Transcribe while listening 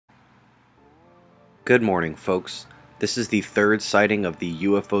Good morning, folks. This is the third sighting of the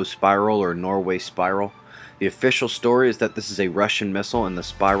UFO spiral or Norway spiral. The official story is that this is a Russian missile and the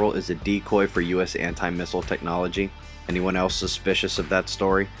spiral is a decoy for US anti-missile technology. Anyone else suspicious of that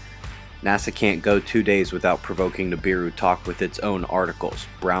story? NASA can't go 2 days without provoking Nibiru talk with its own articles.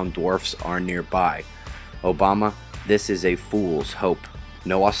 Brown dwarfs are nearby. Obama, this is a fool's hope.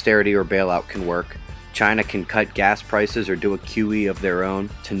 No austerity or bailout can work. China can cut gas prices or do a QE of their own,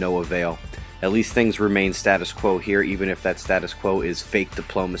 to no avail. At least things remain status quo here, even if that status quo is fake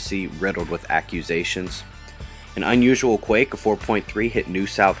diplomacy riddled with accusations. An unusual quake of 4.3 hit New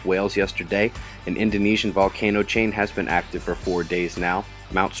South Wales yesterday. An Indonesian volcano chain has been active for 4 days now.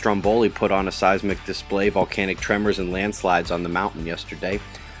 Mount Stromboli put on a seismic display, volcanic tremors and landslides on the mountain yesterday.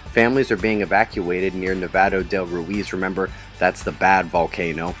 Families are being evacuated near Nevado del Ruiz. Remember, that's the bad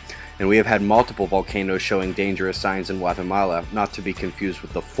volcano. And we have had multiple volcanoes showing dangerous signs in Guatemala, not to be confused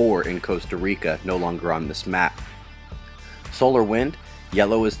with the 4 in Costa Rica, no longer on this map. Solar wind,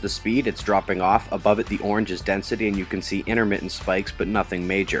 yellow is the speed, it's dropping off. Above it the orange is density and you can see intermittent spikes but nothing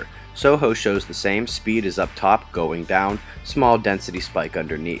major. SOHO shows the same, speed is up top, going down, small density spike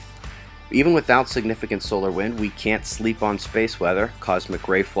underneath. Even without significant solar wind, we can't sleep on space weather. Cosmic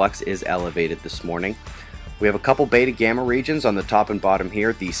ray flux is elevated this morning. We have a couple beta gamma regions on the top and bottom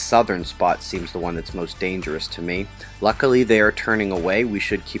here. The southern spot seems the one that's most dangerous to me. Luckily they are turning away. We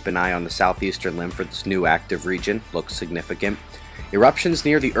should keep an eye on the southeastern limb for this new active region. Looks significant. Eruptions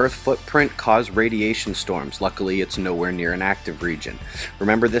near the Earth footprint cause radiation storms. Luckily it's nowhere near an active region.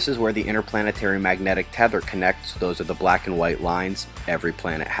 Remember, this is where the interplanetary magnetic tether connects. Those are the black and white lines. Every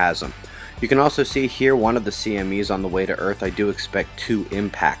planet has them. You can also see here one of the CMEs on the way to Earth. I do expect 2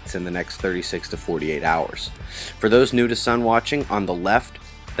 impacts in the next 36 to 48 hours. For those new to sun watching, on the left,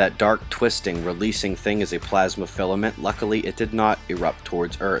 that dark twisting, releasing thing is a plasma filament. Luckily, it did not erupt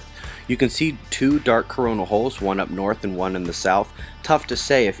towards Earth. You can see 2 dark coronal holes, one up north and one in the south. Tough to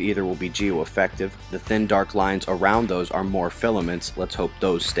say if either will be geo-effective. The thin dark lines around those are more filaments. Let's hope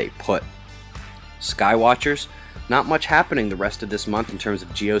those stay put. Sky watchers. Not much happening the rest of this month in terms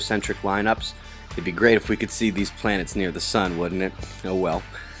of geocentric lineups. It'd be great if we could see these planets near the sun, wouldn't it? Oh well.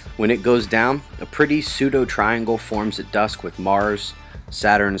 When it goes down, a pretty pseudo-triangle forms at dusk with Mars,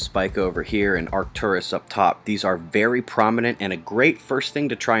 Saturn spike over here, and Arcturus up top. These are very prominent and a great first thing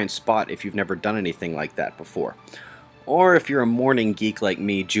to try and spot if you've never done anything like that before. Or if you're a morning geek like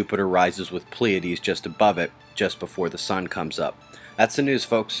me, Jupiter rises with Pleiades just above it, just before the sun comes up. That's the news,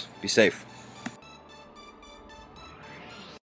 folks. Be safe.